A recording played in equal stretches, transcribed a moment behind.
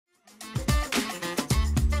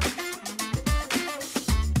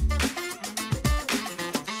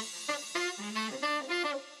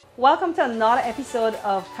Welcome to another episode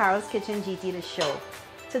of Carol's Kitchen GT the show.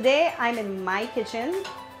 Today I'm in my kitchen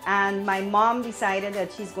and my mom decided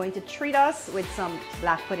that she's going to treat us with some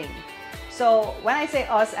black pudding. So when I say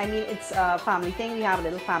us, I mean it's a family thing. We have a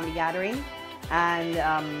little family gathering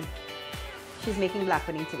and she's making black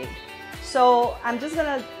pudding today. So I'm just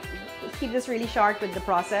gonna keep this really short with the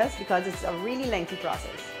process because it's a really lengthy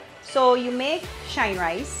process. So you make shine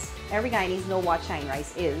rice. Every Guyanese know what shine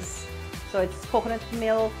rice is. So it's coconut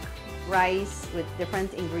milk, rice with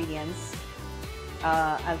different ingredients.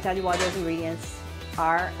 I'll tell you what those ingredients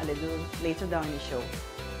are a little later down in the show.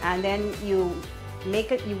 And then you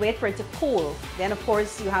make it, you wait for it to cool. Then of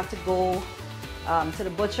course you have to go to the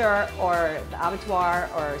butcher or the abattoir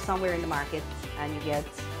or somewhere in the market and you get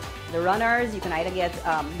the runners. You can either get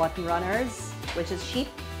mutton runners, which is sheep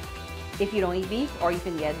if you don't eat beef, or you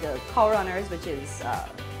can get the cow runners, which is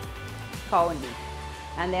cow and beef.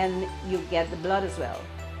 And then you get the blood as well.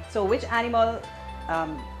 So which animal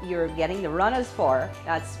you're getting the runners for,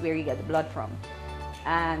 that's where you get the blood from.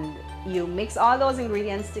 And you mix all those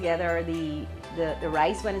ingredients together, the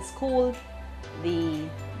rice when it's cooled, the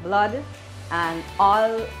blood, and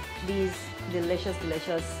all these delicious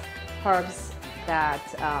herbs that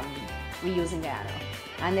we use in Guyana.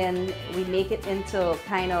 And then we make it into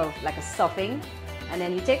kind of like a stuffing. And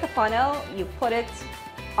then you take a funnel, you put it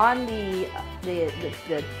on the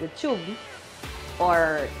tube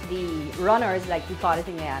or the runners, like we call it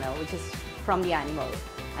in Guyana, which is from the animal.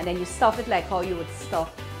 And then you stuff it like how you would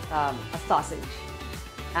stuff a sausage.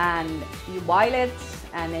 And you boil it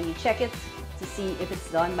and then you check it to see if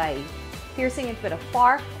it's done by piercing it with a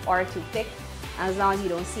fork or a toothpick. And as long as you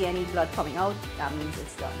don't see any blood coming out, that means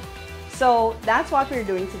it's done. So that's what we're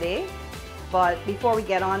doing today. But before we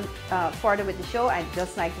get on further with the show, I'd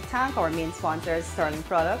just like to thank our main sponsors, Sterling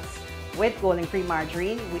Products, with Golden Cream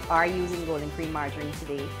Margarine. We are using Golden Cream Margarine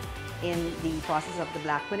today in the process of the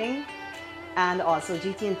black pudding. And also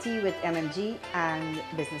GT&T with MMG and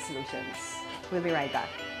Business Solutions. We'll be right back.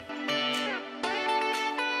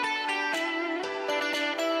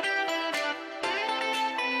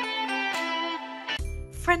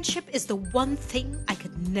 Friendship is the one thing I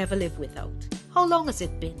could never live without. How long has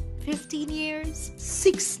it been? 15 years?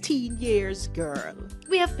 16 years, girl.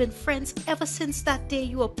 We have been friends ever since that day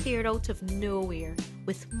you appeared out of nowhere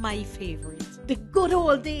with my favorite. The good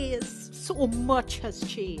old days. So much has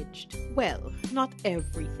changed. Well, not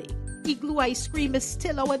everything. Igloo ice cream is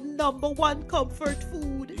still our #1 comfort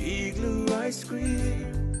food. Igloo ice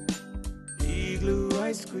cream. Igloo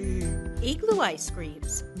ice cream. Igloo ice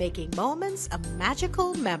creams, making moments a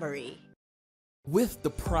magical memory. With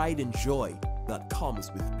the pride and joy that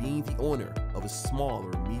comes with being the owner of a small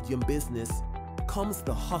or medium business comes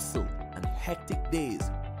the hustle and hectic days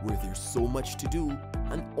where there's so much to do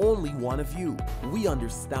and only one of you. We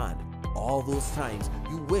understand all those times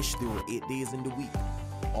you wish there were 8 days in the week.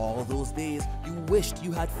 All those days you wished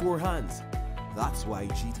you had 4 hands. That's why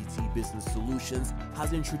GTT Business Solutions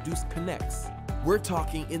has introduced Connects. We're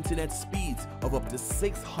talking internet speeds of up to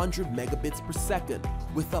 600 megabits per second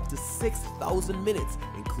with up to 6,000 minutes,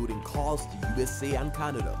 including calls to USA and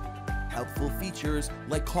Canada. Helpful features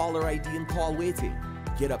like caller ID and call waiting.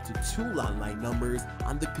 Get up to 2 landline numbers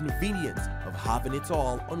and the convenience of having it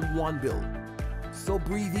all on one bill. So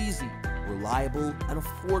breathe easy. Reliable and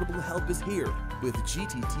affordable help is here with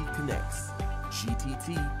GTT Connects.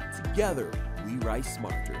 GTT, together we rise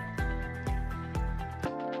smarter.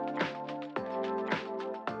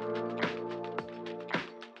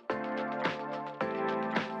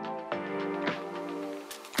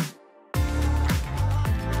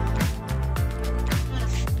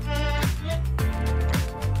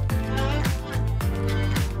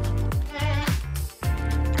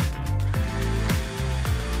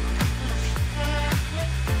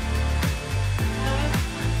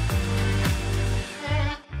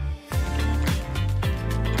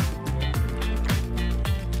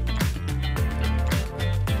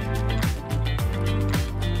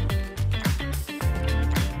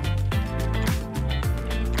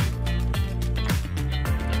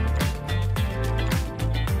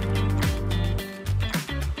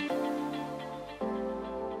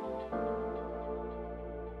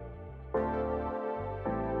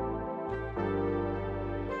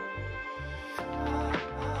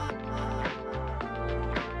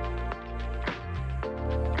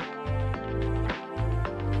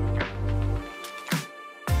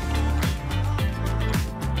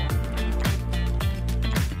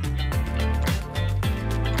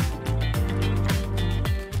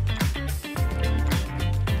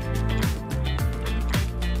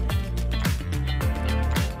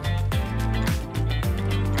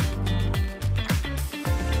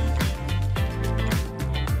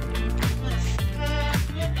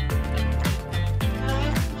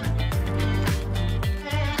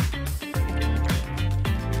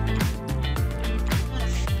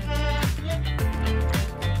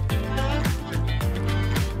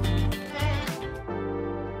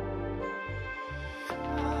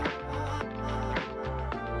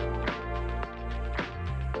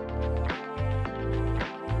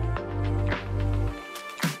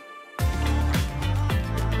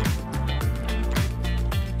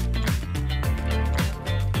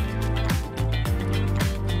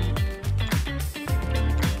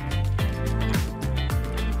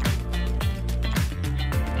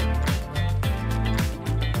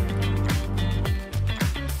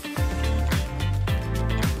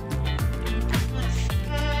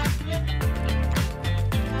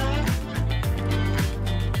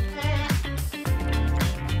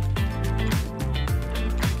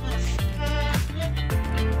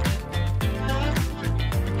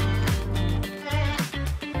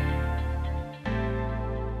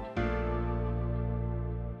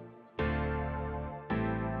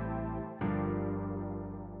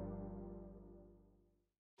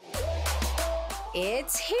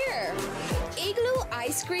 It's here! Igloo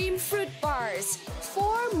Ice Cream Fruit Bars.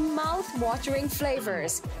 4 mouth-watering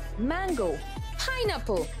flavors. Mango,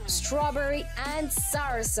 pineapple, strawberry, and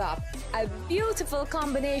soursop. A beautiful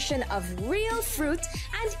combination of real fruit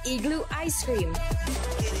and igloo ice cream.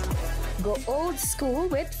 Go old school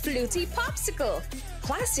with Fluty Popsicle.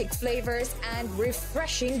 Classic flavors and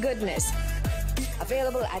refreshing goodness.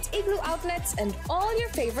 Available at Igloo outlets and all your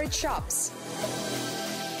favorite shops.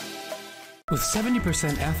 With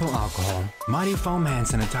 70% ethyl alcohol, Mighty Foam Hand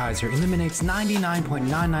Sanitizer eliminates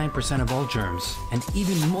 99.99% of all germs and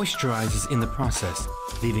even moisturizes in the process,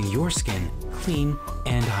 leaving your skin clean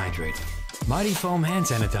and hydrated. Mighty Foam Hand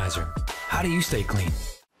Sanitizer. How do you stay clean?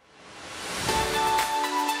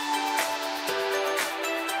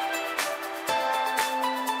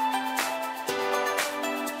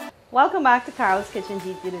 Welcome back to Carol's Kitchen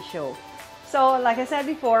GT the show. So like I said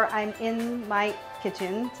before, I'm in my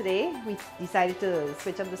kitchen today. We decided to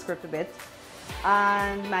switch up the script a bit,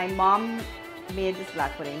 and my mom made this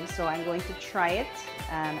black pudding, so I'm going to try it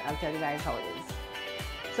and I'll tell you guys how it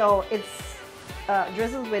is. So it's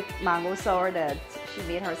drizzled with mango sour that she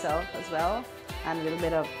made herself as well, and a little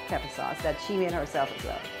bit of pepper sauce that she made herself as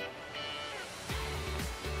well.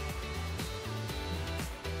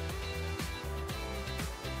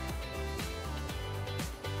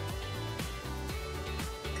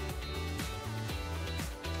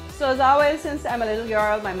 So as always, since I'm a little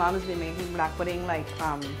girl, my mom has been making black pudding like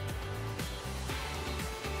on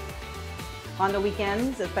the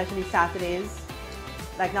weekends, especially Saturdays.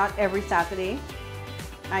 Like not every Saturday.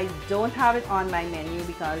 I don't have it on my menu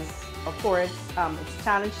because, of course, it's a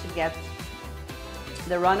challenge to get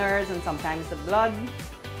the runners and sometimes the blood,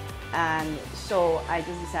 and so I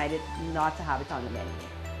just decided not to have it on the menu.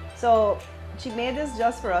 So she made this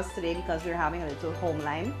just for us today because we're having a little home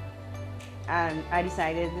line. And I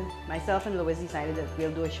decided, myself and Louis decided that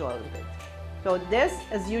we'll do a show with it. So this,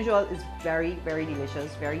 as usual, is very, very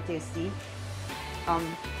delicious, very tasty.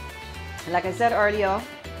 Like I said earlier,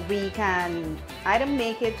 we can either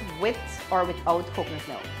make it with or without coconut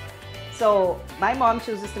milk. So my mom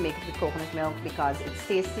chooses to make it with coconut milk because it's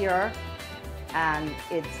tastier and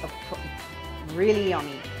it's really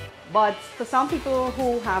yummy. But for some people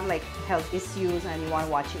who have like health issues and you want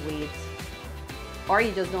to watch your weight, or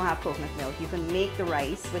you just don't have coconut milk, you can make the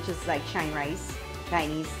rice, which is like shine rice,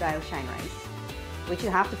 Guyanese style shine rice, which you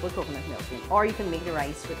have to put coconut milk in. Or you can make the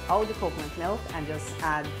rice without the coconut milk and just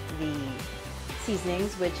add the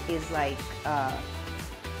seasonings, which is like a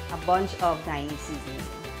bunch of Guyanese seasoning.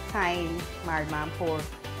 Thyme, cardamom, pork,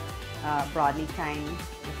 broadleaf thyme,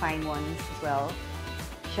 the fine ones as well,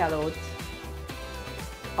 shallot,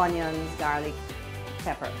 onions, garlic,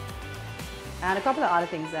 pepper, and a couple of other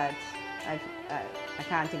things that I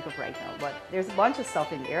can't think of right now, but there's a bunch of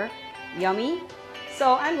stuff in there. Yummy.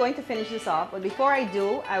 So I'm going to finish this off, but before I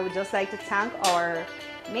do, I would just like to thank our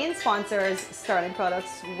main sponsors, Sterling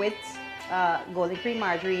Products, with Golden Cream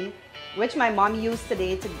Margarine, which my mom used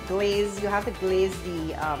today to glaze. You have to glaze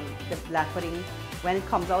the black pudding when it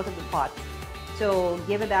comes out of the pot to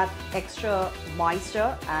give it that extra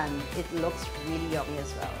moisture, and it looks really yummy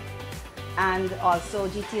as well. And also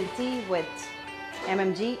GT&T with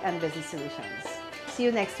MMG and Business Solutions. See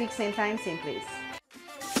you next week, same time, same place.